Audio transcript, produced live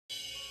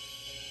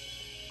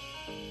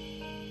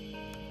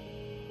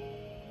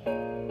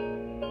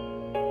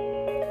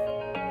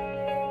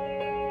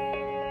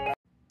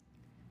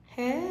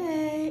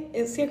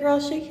it's your girl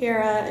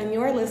Shakira, and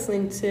you're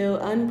listening to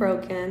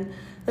Unbroken,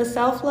 the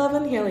self-love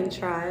and healing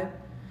tribe.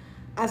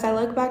 As I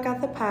look back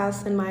at the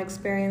past and my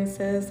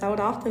experiences, I would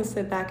often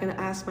sit back and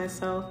ask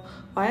myself,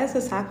 why is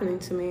this happening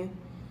to me?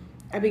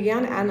 I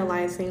began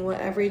analyzing what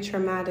every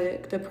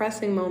traumatic,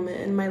 depressing moment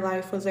in my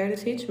life was there to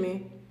teach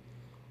me.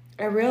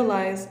 I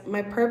realized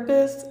my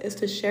purpose is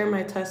to share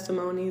my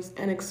testimonies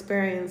and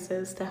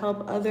experiences to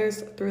help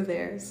others through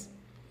theirs.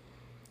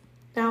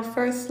 Now,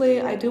 firstly,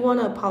 I do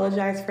want to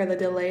apologize for the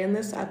delay in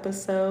this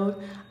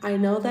episode. I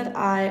know that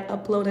I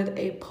uploaded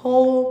a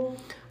poll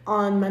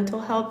on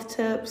mental health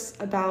tips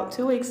about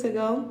 2 weeks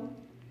ago,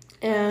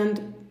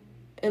 and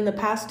in the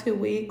past 2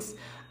 weeks,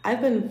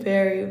 I've been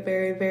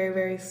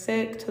very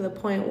sick to the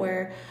point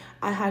where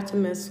I had to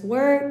miss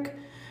work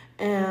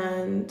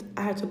and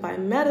I had to buy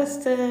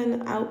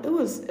medicine. It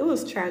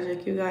was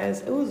tragic, you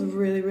guys. It was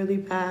really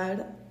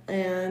bad,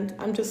 and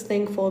I'm just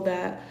thankful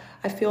that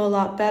I feel a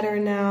lot better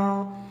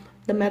now.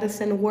 The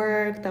medicine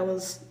worked. I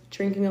was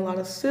drinking a lot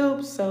of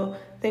soup, so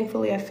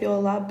thankfully I feel a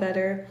lot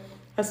better.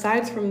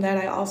 Aside from that,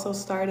 I also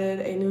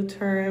started a new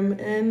term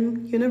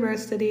in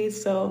university,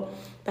 so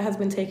that has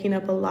been taking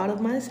up a lot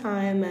of my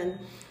time. And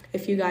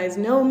if you guys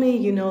know me,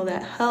 you know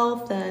that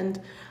health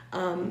and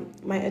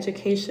my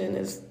education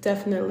is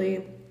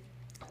definitely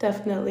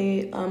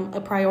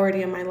a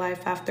priority in my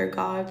life after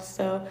God.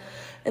 So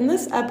in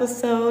this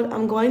episode,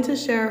 I'm going to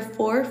share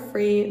 4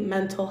 free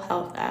mental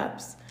health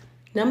apps.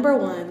 Number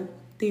 1,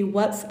 the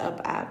What's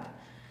Up app.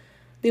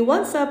 The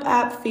What's Up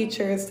app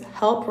features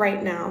Help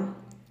Right Now.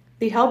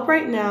 The Help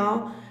Right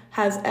Now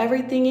has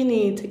everything you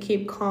need to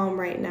keep calm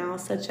right now,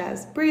 such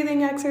as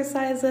breathing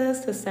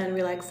exercises to send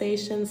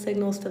relaxation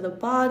signals to the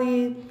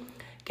body,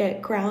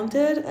 Get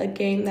Grounded, a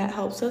game that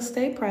helps us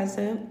stay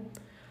present,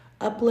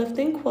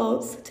 uplifting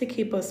quotes to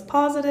keep us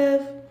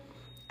positive,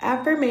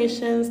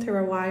 affirmations to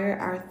rewire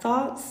our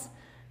thoughts,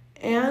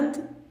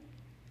 and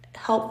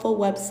helpful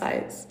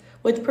websites,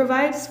 which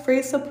provides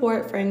free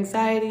support for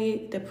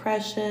anxiety,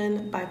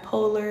 depression,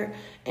 bipolar,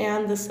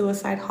 and the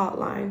suicide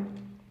hotline.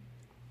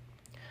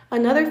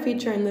 Another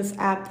feature in this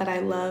app that I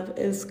love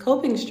is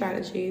coping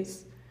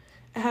strategies.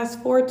 It has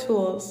 4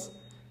 tools: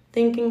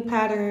 thinking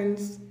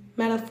patterns,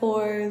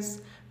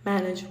 metaphors,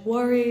 manage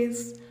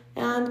worries,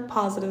 and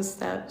positive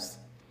steps.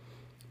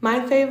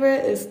 My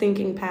favorite is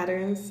thinking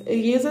patterns. It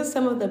uses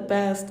some of the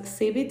best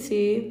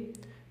CBT,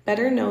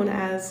 better known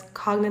as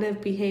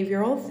cognitive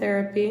behavioral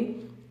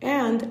therapy,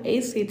 and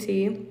ACT,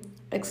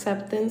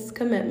 acceptance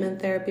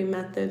commitment therapy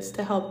methods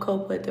to help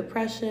cope with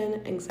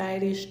depression,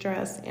 anxiety,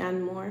 stress,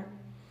 and more.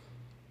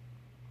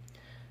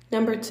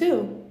 Number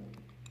 2,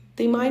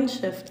 the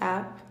Mindshift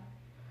app.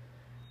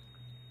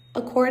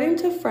 According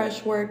to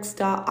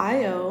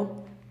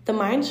freshworks.io, the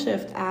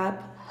Mindshift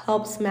app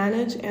helps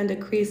manage and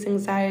decrease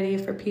anxiety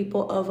for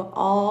people of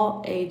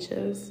all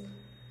ages.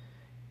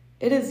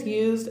 It is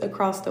used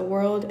across the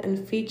world,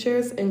 and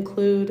features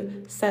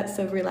include sets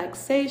of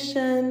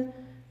relaxation,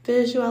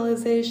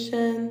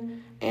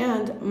 visualization,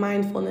 and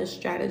mindfulness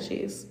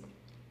strategies.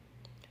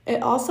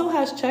 It also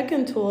has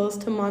check-in tools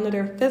to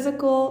monitor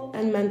physical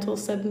and mental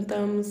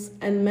symptoms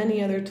and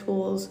many other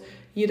tools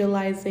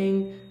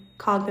utilizing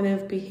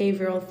cognitive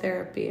behavioral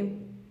therapy.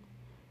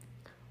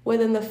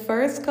 Within the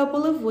first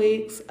couple of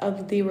weeks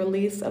of the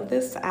release of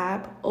this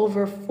app,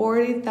 over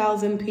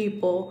 40,000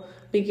 people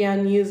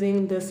began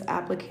using this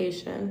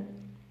application.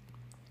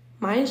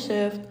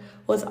 Mindshift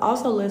was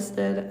also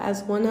listed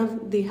as one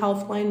of the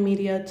Healthline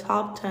Media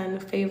top 10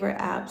 favorite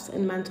apps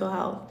in mental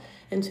health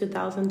in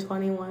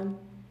 2021.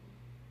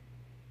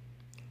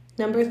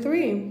 Number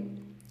 3,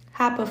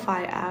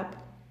 Happify app.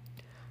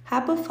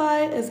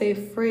 Happify is a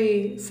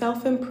free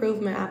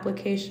self-improvement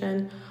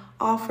application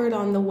offered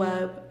on the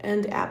web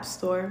and App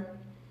Store.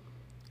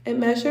 It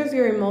measures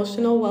your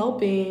emotional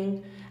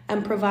well-being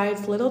and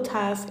provides little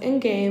tasks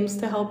and games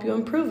to help you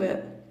improve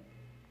it.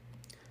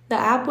 The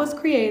app was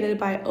created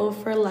by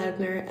Ofer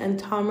Ledner and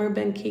Tomer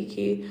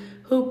Ben-Kiki,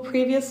 who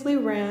previously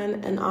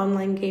ran an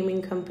online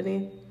gaming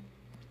company.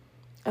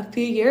 A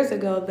few years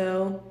ago,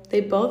 though, they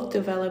both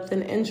developed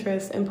an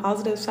interest in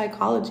positive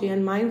psychology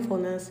and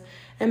mindfulness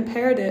and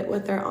paired it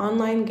with their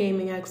online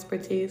gaming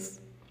expertise.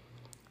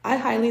 I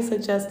highly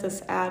suggest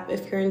this app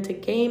if you're into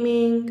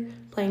gaming,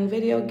 playing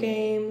video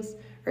games,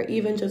 or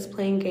even just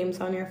playing games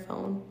on your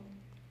phone.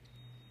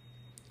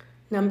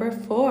 Number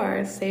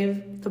 4,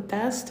 save the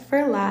best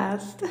for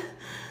last.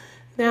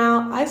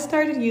 Now, I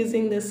started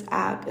using this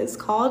app. It's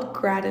called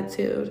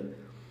Gratitude.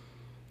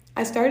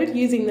 I started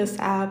using this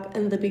app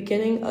in the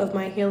beginning of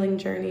my healing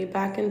journey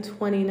back in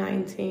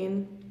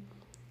 2019.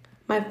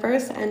 My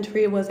first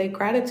entry was a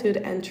gratitude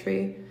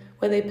entry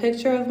with a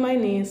picture of my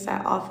niece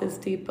at Office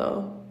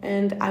Depot,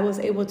 and I was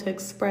able to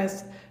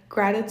express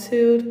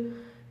gratitude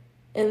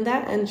in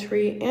that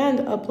entry and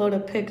upload a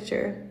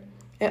picture.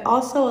 It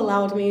also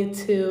allowed me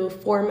to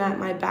format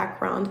my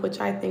background, which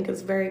I think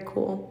is very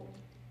cool.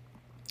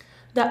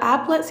 The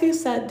app lets you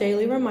set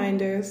daily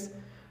reminders,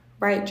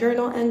 write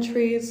journal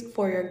entries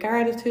for your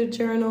gratitude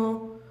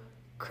journal,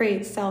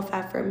 create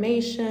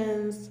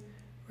self-affirmations,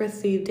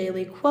 receive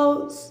daily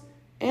quotes,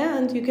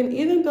 And you can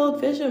even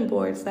build vision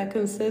boards that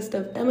consist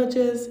of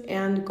images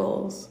and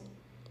goals.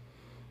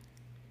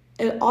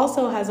 It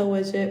also has a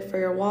widget for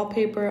your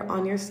wallpaper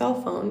on your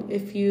cell phone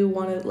if you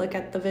want to look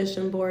at the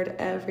vision board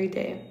every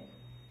day.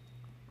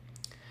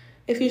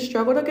 If you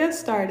struggle to get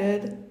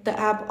started, the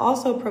app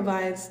also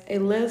provides a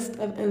list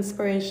of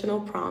inspirational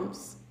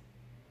prompts.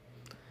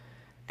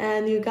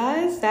 And you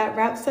guys, that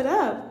wraps it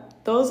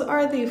up. Those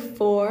are the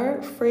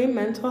 4 free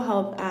mental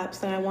health apps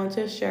that I want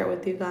to share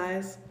with you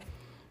guys.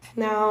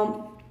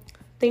 Now,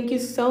 thank you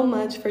so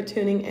much for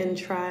tuning in,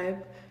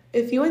 Tribe.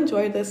 If you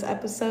enjoyed this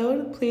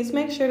episode, please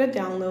make sure to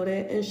download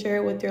it and share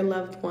it with your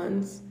loved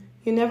ones.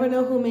 You never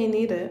know who may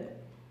need it.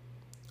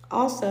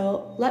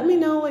 Also, let me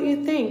know what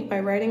you think by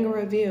writing a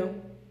review.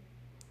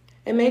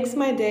 It makes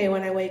my day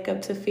when I wake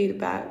up to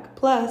feedback.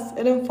 Plus,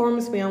 it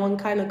informs me on what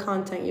kind of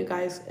content you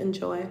guys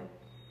enjoy.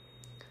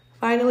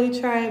 Finally,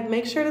 Tribe,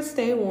 make sure to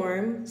stay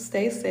warm,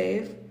 stay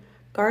safe,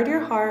 guard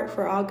your heart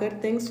for all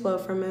good things flow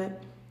from it,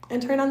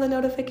 and turn on the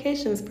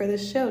notifications for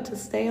this show to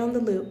stay on the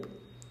loop.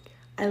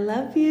 I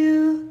love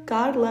you.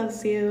 God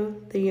loves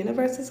you. The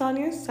universe is on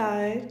your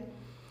side.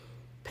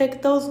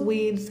 Pick those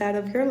weeds out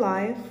of your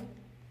life.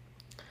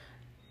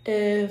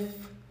 If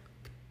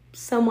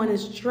someone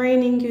is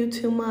draining you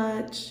too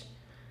much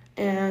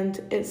and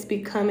it's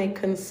become a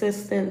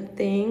consistent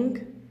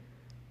thing,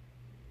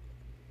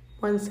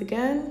 once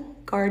again,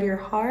 guard your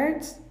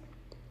heart.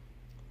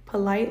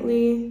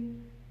 Politely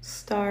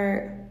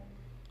start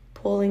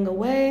pulling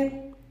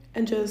away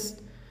and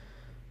just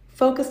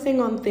focusing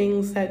on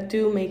things that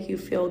do make you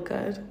feel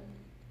good.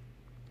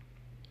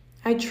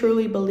 I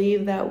truly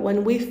believe that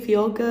when we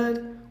feel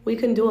good, we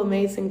can do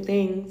amazing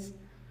things.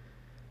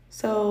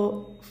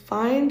 So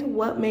find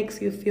what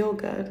makes you feel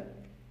good.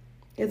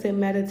 Is it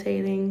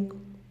meditating?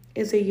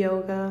 Is it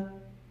yoga?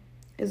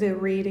 Is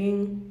it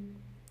reading?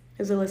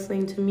 Is it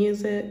listening to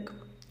music?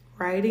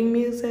 Writing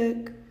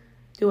music?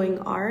 Doing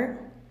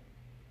art?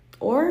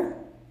 Or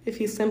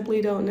if you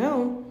simply don't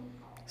know,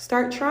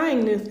 start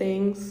trying new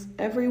things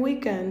every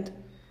weekend.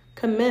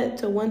 Commit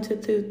to 1 to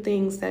 2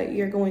 things that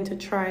you're going to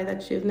try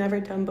that you've never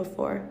done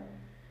before.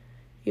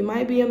 You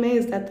might be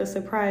amazed at the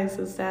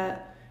surprises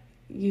that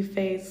you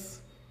face.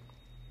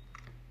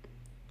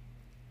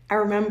 I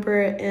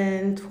remember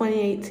in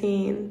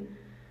 2018,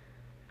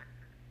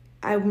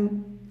 I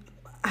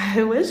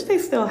wish they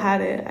still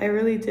had it. I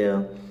really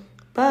do.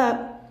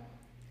 But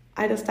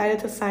I decided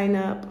to sign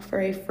up for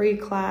a free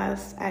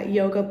class at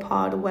Yoga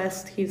Pod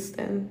West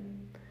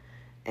Houston.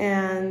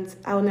 And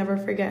I will never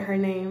forget her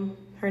name.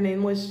 Her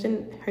name is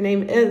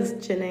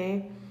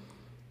Janae.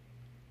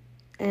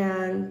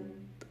 And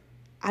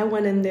I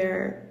went in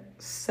there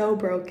so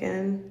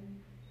broken,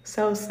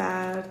 so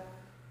sad.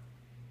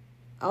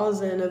 I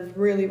was in a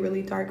really,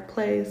 really dark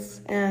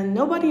place. And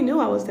nobody knew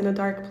I was in a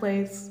dark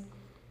place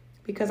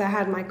because I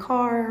had my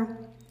car,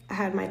 I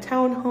had my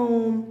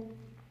townhome.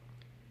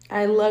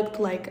 I looked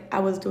like I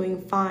was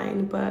doing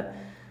fine, but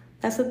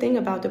that's the thing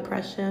about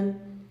depression.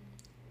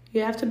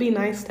 You have to be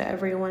nice to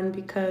everyone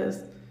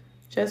because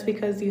just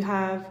because you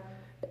have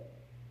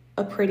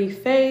a pretty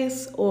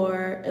face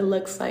or it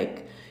looks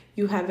like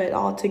you have it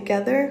all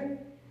together,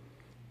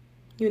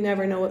 you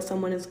never know what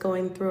someone is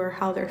going through or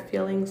how they're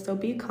feeling, so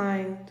be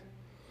kind.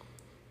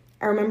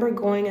 I remember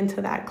going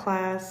into that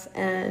class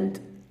and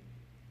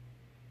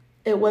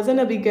it wasn't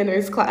a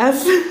beginner's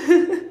class.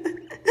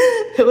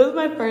 It was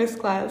my first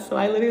class, so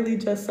I literally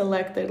just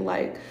selected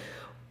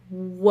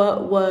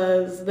what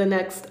was the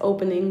next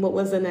opening, what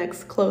was the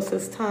next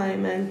closest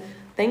time, and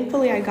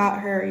thankfully I got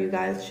her, you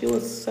guys. She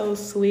was so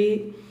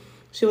sweet.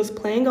 She was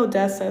playing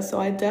Odessa, so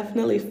I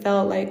definitely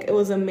felt like it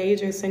was a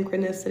major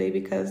synchronicity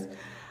because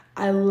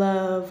I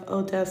love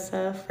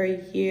Odessa for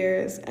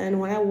years, and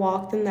when I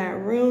walked in that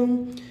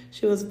room,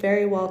 she was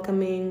very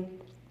welcoming.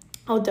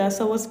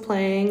 Odessa was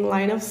playing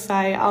Line of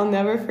Sight, I'll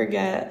never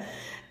forget,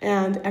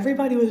 and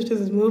everybody was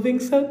just moving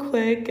so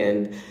quick,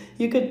 and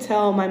you could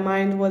tell my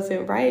mind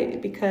wasn't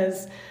right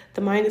because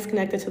the mind is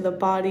connected to the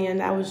body,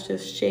 and I was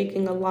just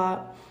shaking a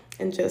lot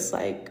and just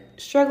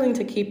struggling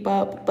to keep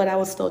up, but I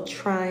was still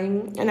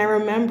trying. And I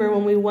remember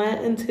when we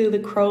went into the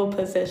crow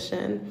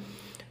position.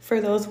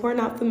 For those who are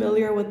not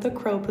familiar with the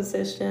crow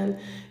position,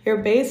 you're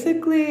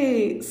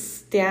basically you're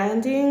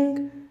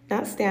standing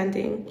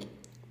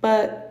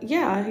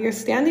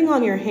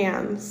on your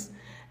hands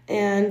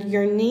and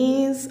your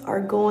knees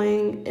are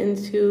going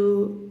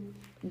into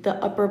the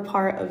upper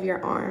part of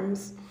your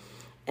arms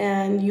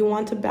and you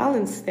want to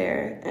balance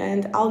there.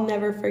 And I'll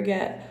never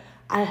forget,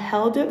 I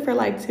held it for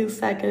 2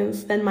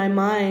 seconds, then my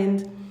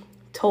mind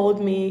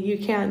told me you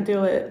can't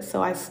do it,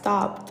 so I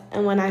stopped.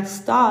 And when I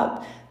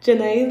stopped,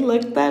 Janae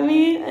looked at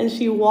me and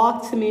she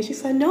walked to me. She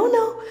said,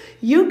 no,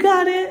 you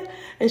got it.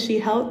 And she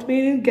helped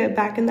me get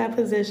back in that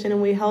position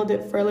and we held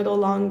it for a little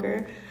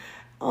longer.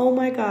 Oh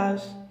my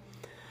gosh.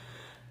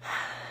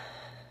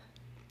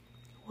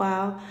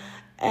 Wow.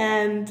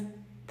 And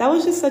that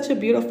was just such a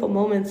beautiful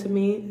moment to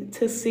me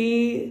to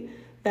see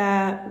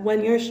that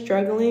when you're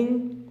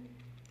struggling,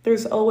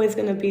 there's always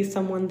going to be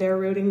someone there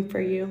rooting for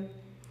you.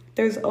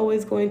 There's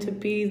always going to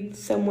be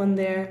someone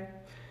there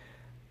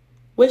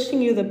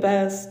wishing you the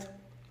best,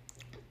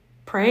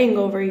 praying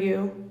over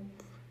you.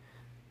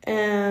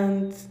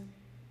 And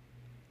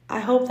I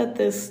hope that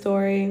this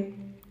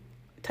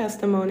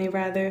testimony,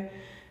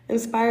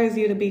 inspires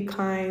you to be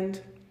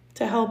kind,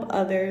 to help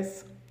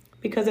others.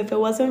 Because if it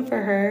wasn't for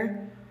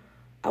her,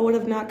 I would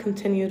have not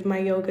continued my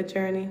yoga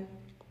journey.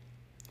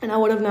 And I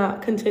would have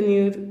not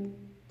continued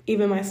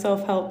even my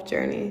self-help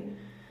journey.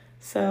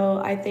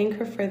 So I thank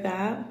her for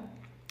that.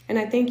 And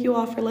I thank you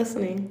all for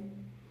listening.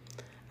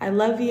 I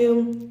love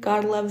you.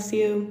 God loves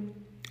you.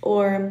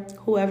 Or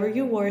whoever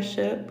you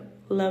worship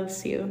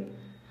loves you.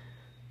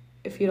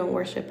 If you don't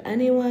worship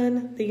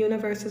anyone, the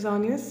universe is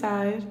on your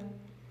side.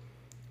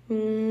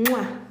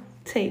 Mwah.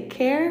 Take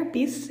care,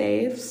 be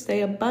safe,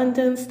 stay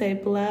abundant, stay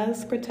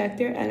blessed, protect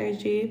your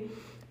energy.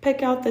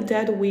 Pick out the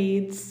dead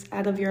weeds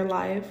out of your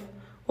life.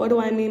 What do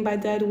I mean by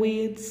dead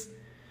weeds?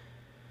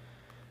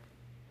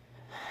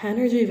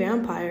 Energy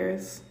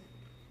vampires.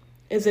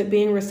 Is it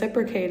being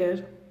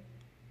reciprocated?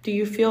 Do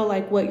you feel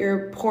like what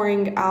you're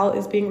pouring out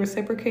is being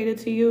reciprocated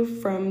to you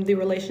from the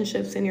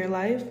relationships in your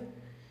life?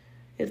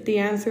 If the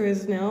answer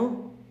is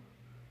no,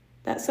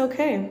 that's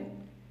okay.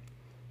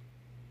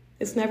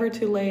 It's never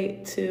too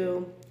late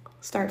to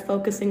start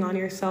focusing on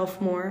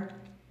yourself more.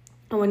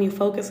 And when you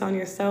focus on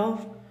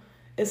yourself,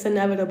 it's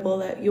inevitable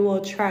that you will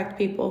attract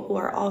people who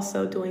are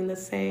also doing the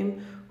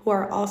same, who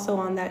are also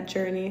on that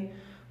journey,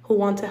 who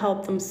want to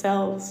help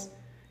themselves.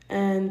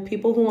 And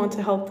people who want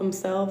to help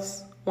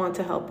themselves want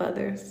to help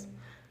others.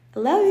 I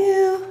love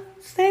you.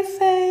 Stay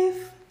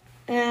safe.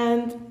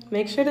 And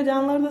make sure to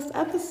download this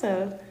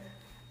episode.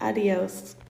 Adios.